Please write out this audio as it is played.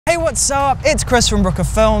What's up? It's Chris from Brooker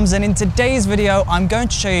Films, and in today's video I'm going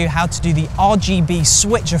to show you how to do the RGB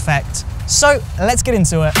switch effect. So let's get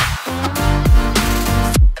into it.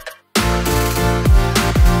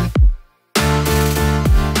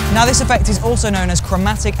 Now this effect is also known as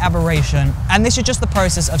Chromatic Aberration, and this is just the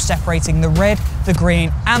process of separating the red, the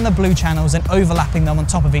green and the blue channels and overlapping them on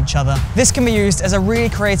top of each other. This can be used as a really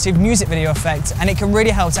creative music video effect, and it can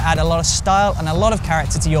really help to add a lot of style and a lot of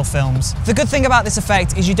character to your films. The good thing about this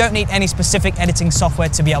effect is you don't need any specific editing software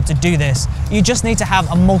to be able to do this. You just need to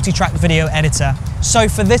have a multi-track video editor. So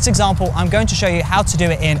for this example, I'm going to show you how to do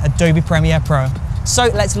it in Adobe Premiere Pro. So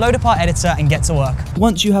let's load up our editor and get to work.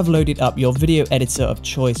 Once you have loaded up your video editor of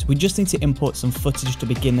choice, we just need to import some footage to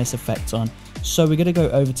begin this effect on. So we're going to go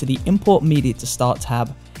over to the Import Media to Start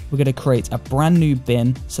tab. We're going to create a brand new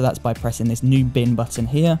bin. So that's by pressing this new bin button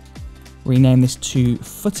here. Rename this to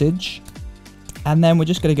footage. And then we're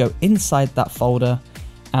just going to go inside that folder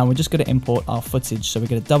and we're just going to import our footage. So we're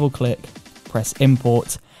going to double click, press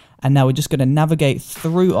import. And now we're just going to navigate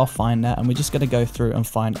through our Finder and we're just going to go through and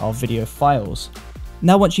find our video files.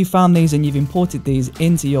 Now once you've found these and you've imported these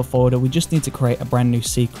into your folder, we just need to create a brand new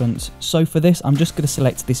sequence. So for this, I'm just going to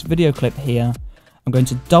select this video clip here. I'm going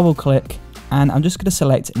to double click and I'm just going to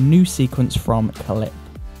select new sequence from clip.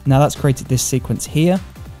 Now that's created this sequence here.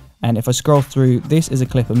 And if I scroll through, this is a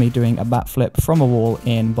clip of me doing a backflip from a wall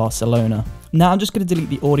in Barcelona. Now I'm just going to delete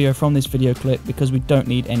the audio from this video clip because we don't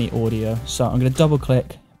need any audio. So I'm going to double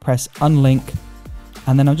click, press unlink,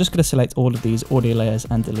 and then I'm just going to select all of these audio layers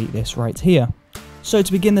and delete this right here. So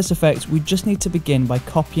to begin this effect, we just need to begin by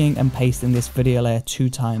copying and pasting this video layer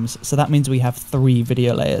 2 times. So that means we have 3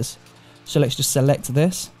 video layers. So let's just select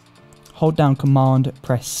this, hold down Command,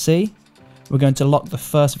 press C. We're going to lock the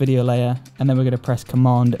first video layer and then we're going to press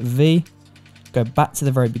Command V, go back to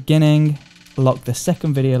the very beginning, lock the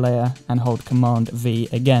second video layer and hold Command V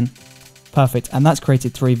again. Perfect, and that's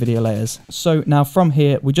created 3 video layers. So now from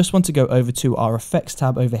here, we just want to go over to our effects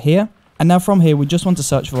tab over here. And now from here, we just want to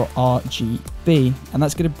search for RGB, and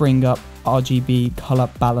that's going to bring up RGB color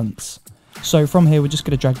balance. So from here, we're just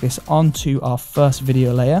going to drag this onto our first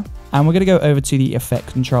video layer, and we're going to go over to the effect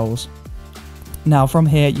controls. Now from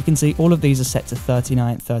here, you can see all of these are set to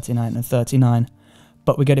 39, 39, and 39.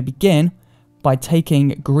 But we're going to begin by taking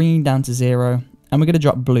green down to 0, and we're going to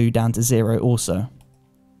drop blue down to 0 also.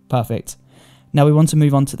 Perfect. Now we want to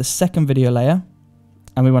move on to the second video layer,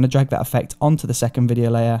 and we want to drag that effect onto the second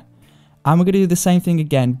video layer. And we're going to do the same thing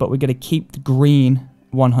again, but we're going to keep the green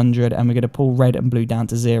 100 and we're going to pull red and blue down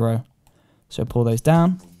to 0. So pull those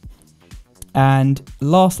down. And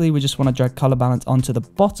lastly, we just want to drag color balance onto the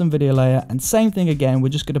bottom video layer. And same thing again, we're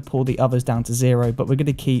just going to pull the others down to 0, but we're going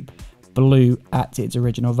to keep blue at its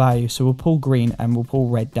original value. So we'll pull green and we'll pull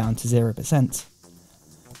red down to 0%.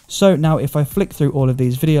 So now if I flick through all of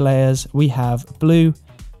these video layers, we have blue,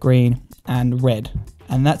 green, and red.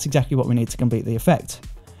 And that's exactly what we need to complete the effect.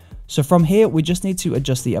 So from here, we just need to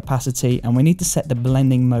adjust the opacity and we need to set the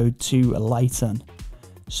blending mode to lighten.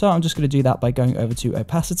 So I'm just going to do that by going over to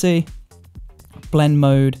opacity, blend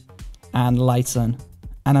mode, and lighten.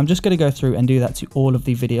 And I'm just going to go through and do that to all of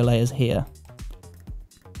the video layers here.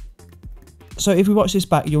 So if we watch this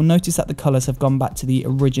back, you'll notice that the colors have gone back to the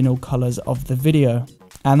original colors of the video.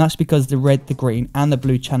 And that's because the red, the green, and the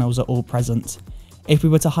blue channels are all present. If we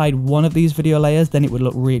were to hide one of these video layers, then it would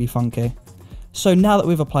look really funky. So now that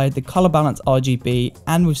we've applied the color balance RGB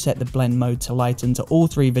and we've set the blend mode to lighten to all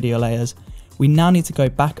 3 video layers, we now need to go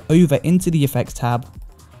back over into the effects tab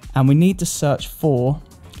and we need to search for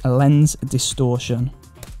a lens distortion.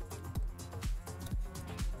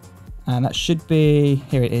 And that should be,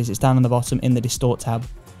 here it is, it's down on the bottom in the distort tab.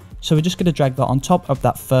 So we're just going to drag that on top of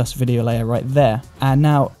that first video layer right there. And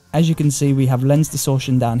now, as you can see, we have lens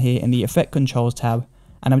distortion down here in the effect controls tab.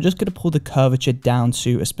 And I'm just going to pull the curvature down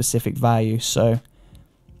to a specific value. So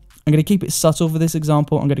I'm going to keep it subtle for this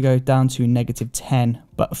example. I'm going to go down to -10,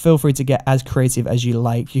 but feel free to get as creative as you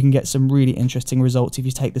like. You can get some really interesting results if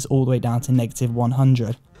you take this all the way down to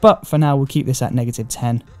 -100. But for now, we'll keep this at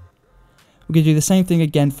 -10. We're going to do the same thing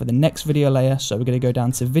again for the next video layer. So we're going to go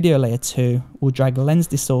down to video layer 2. We'll drag lens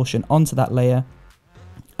distortion onto that layer.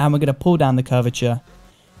 And we're going to pull down the curvature.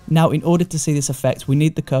 Now, in order to see this effect, we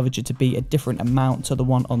need the curvature to be a different amount to the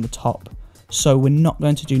one on the top. So we're not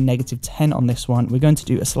going to do -10 on this one. We're going to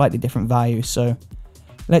do a slightly different value. So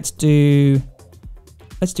let's do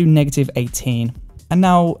 -18. And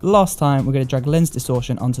now, last time, we're going to drag lens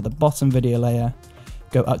distortion onto the bottom video layer,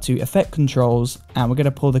 go up to effect controls, and we're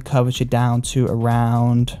going to pull the curvature down to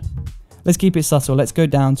around, let's keep it subtle. Let's go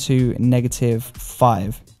down to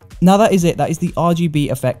 -5. Now that is it, that is the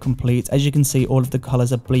RGB effect complete. As you can see, all of the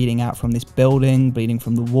colors are bleeding out from this building, bleeding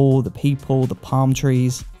from the wall, the people, the palm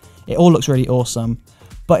trees. It all looks really awesome.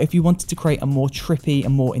 But if you wanted to create a more trippy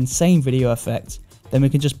and more insane video effect, then we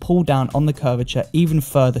can just pull down on the curvature even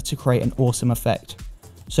further to create an awesome effect.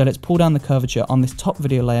 So let's pull down the curvature on this top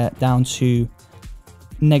video layer down to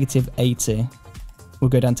 -80. We'll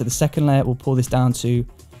go down to the second layer, we'll pull this down to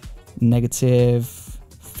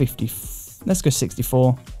 -50, let's go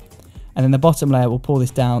 64. And then the bottom layer, we'll pull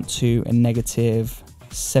this down to a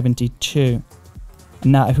 -72.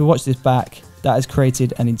 And now if we watch this back, that has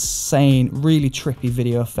created an insane, really trippy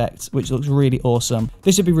video effect, which looks really awesome.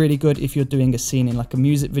 This would be really good if you're doing a scene in like a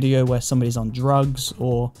music video where somebody's on drugs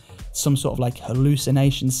or some sort of like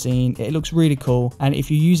hallucination scene. It looks really cool. And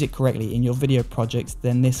if you use it correctly in your video projects,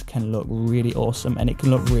 then this can look really awesome and it can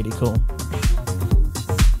look really cool.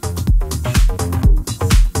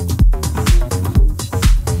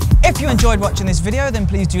 If you enjoyed watching this video, then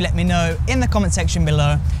please do let me know in the comment section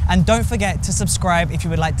below. And don't forget to subscribe if you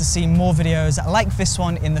would like to see more videos like this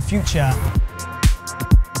one in the future.